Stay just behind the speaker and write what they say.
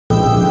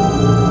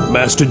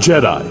Master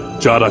Jedi,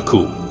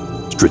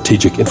 Jadaku,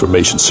 Strategic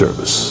Information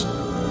Service.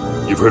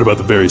 You've heard about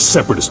the various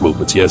separatist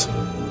movements, yes?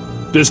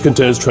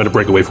 Discontents trying to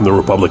break away from the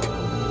Republic.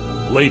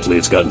 Lately,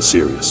 it's gotten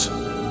serious.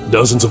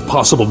 Dozens of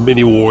possible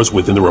mini-wars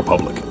within the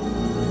Republic.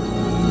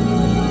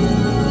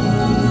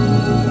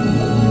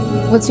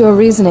 What's your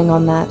reasoning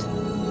on that?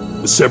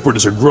 The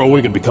Separatists are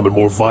growing and becoming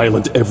more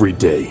violent every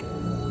day.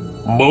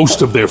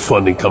 Most of their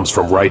funding comes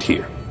from right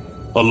here.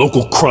 A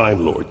local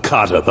crime lord,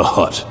 Kata the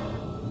Hutt.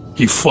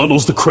 He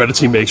funnels the credits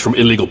he makes from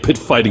illegal pit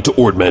fighting to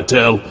Human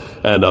Zan'tai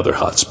and other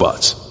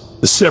hotspots.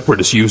 The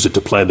Separatists use it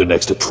to plan their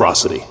next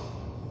atrocity.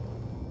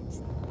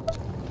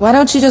 Why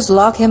don't you just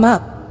lock him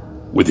up?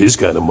 With his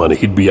kind of money,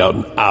 he'd be out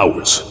in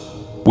hours.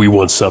 We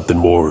want something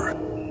more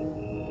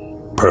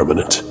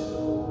permanent.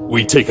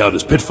 We take out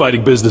his pit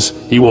fighting business,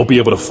 he won't be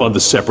able to fund the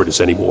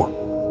Separatists anymore.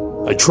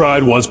 I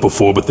tried once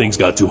before, but things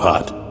got too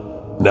hot.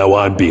 Now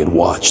I'm being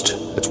watched.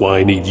 That's why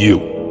I need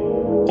you.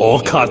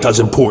 All Kata's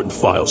important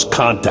files,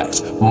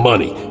 contacts,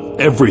 money,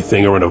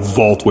 everything are in a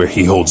vault where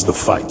he holds the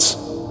fights.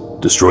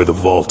 Destroy the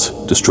vault,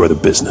 destroy the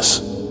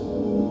business.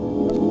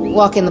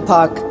 Walk in the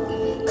park.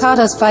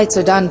 Kata's fights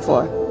are done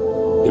for.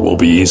 It won't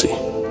be easy.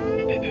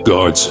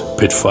 Guards,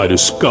 pit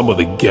fighters, scum of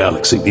the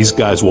galaxy, these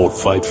guys won't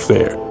fight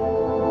fair.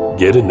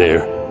 Get in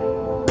there,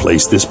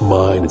 place this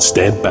mine, and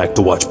stand back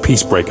to watch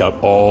peace break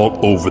out all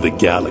over the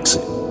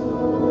galaxy.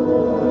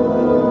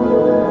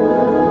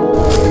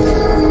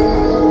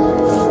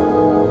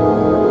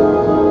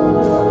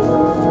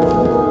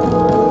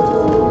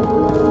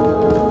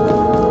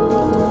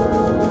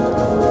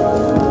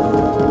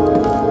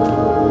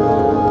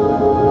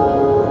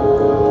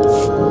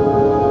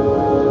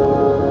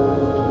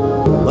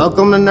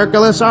 Welcome to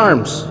Nurculus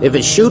Arms. If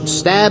it shoots,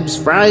 stabs,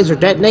 fries, or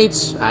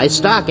detonates, I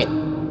stock it.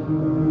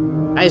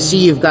 I see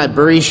you've got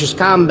Barish's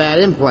combat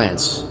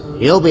implants.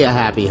 He'll be a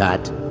happy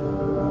Hutt.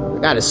 I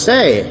gotta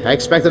say, I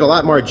expected a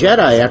lot more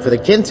Jedi after the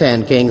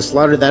Kintan King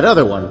slaughtered that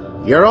other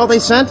one. You're all they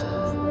sent?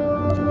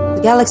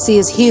 The galaxy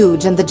is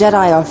huge and the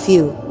Jedi are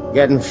few.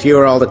 Getting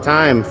fewer all the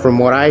time, from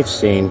what I've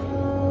seen.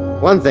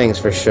 One thing's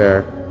for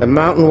sure, the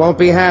Mountain won't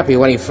be happy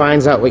when he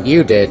finds out what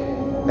you did.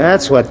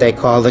 That's what they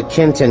call the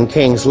Kintan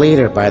King's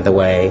leader, by the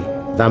way.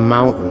 The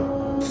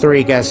Mountain.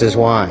 3 guesses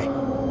why.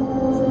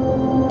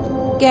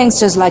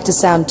 Gangsters like to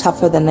sound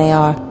tougher than they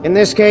are. In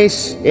this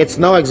case, it's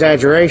no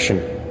exaggeration.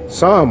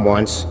 Saw him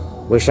once.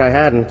 Wish I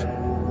hadn't.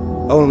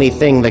 Only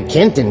thing the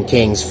Kintan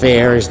Kings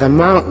fear is the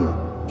Mountain.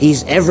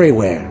 He's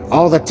everywhere,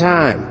 all the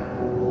time.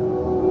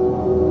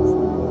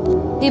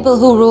 People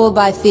who rule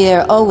by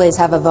fear always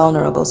have a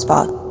vulnerable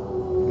spot.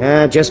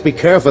 Just be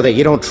careful that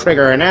you don't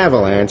trigger an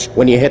avalanche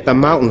when you hit the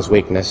Mountain's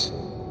weakness.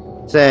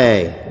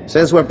 Say,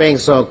 since we're being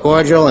so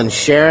cordial and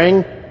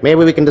sharing,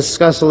 maybe we can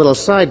discuss a little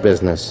side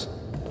business.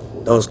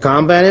 Those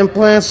combat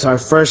implants are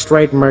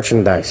first-rate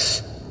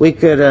merchandise. We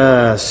could,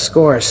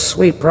 score a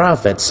sweet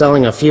profit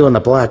selling a few in the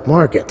black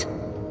market.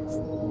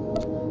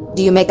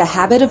 Do you make a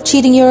habit of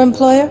cheating your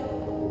employer?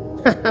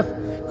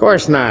 Of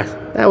course not.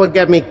 That would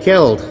get me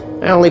killed.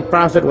 I only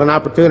profit when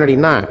opportunity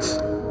knocks.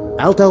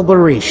 I'll tell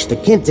Barish the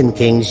Kintan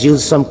Kings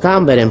used some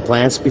combat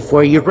implants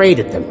before you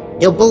raided them.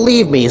 He'll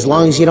believe me as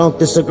long as you don't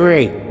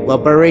disagree.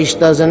 What Barish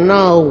doesn't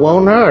know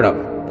won't hurt him,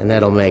 and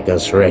that'll make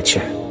us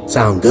richer.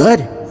 Sound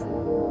good?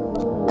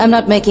 I'm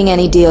not making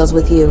any deals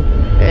with you.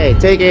 Hey,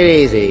 take it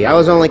easy. I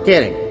was only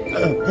kidding.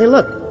 Hey,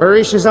 look,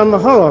 Barish is on the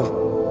holo.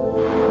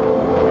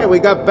 Hey, we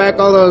got back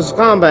all those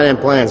combat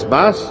implants,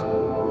 boss.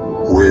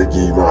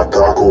 Wegi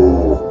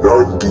matako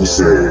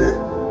nangise.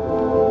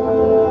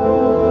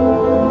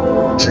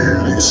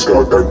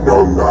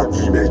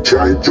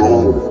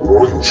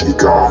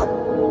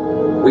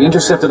 We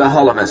intercepted a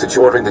holo message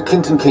ordering the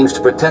Kintan Kings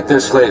to protect their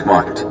slave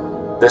market.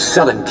 They're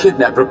selling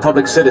kidnapped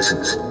Republic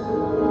citizens.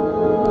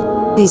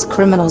 These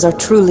criminals are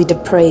truly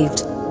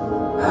depraved.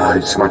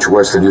 It's much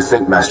worse than you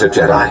think, Master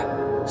Jedi.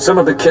 Some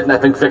of the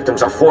kidnapping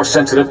victims are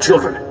Force-sensitive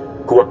children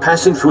who are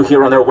passing through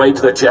here on their way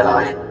to the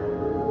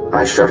Jedi.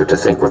 I shudder to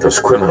think what those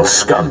criminal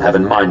scum have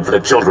in mind for the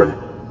children.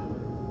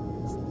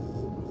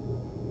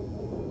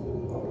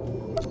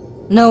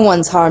 No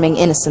one's harming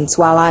innocents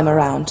while I'm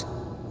around.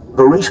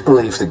 Barish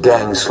believes the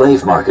gang's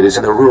slave market is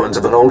in the ruins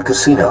of an old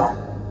casino.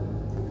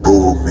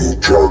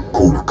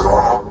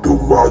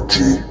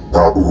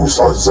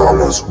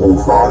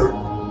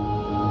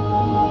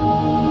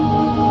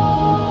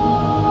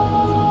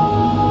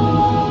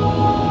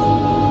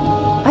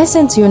 I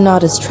sense you're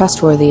not as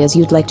trustworthy as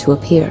you'd like to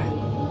appear.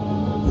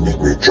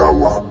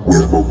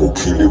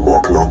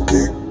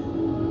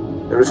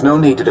 There is no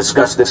need to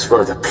discuss this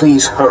further.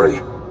 Please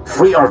hurry.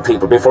 Free our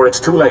people before it's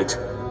too late.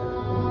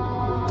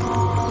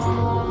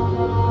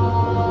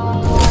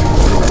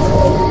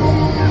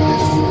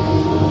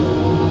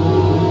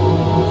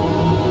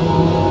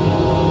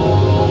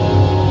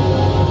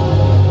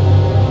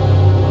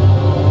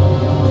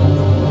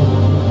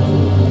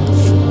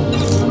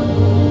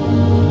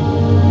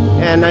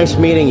 Yeah, nice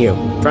meeting you.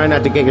 Try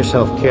not to get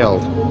yourself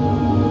killed.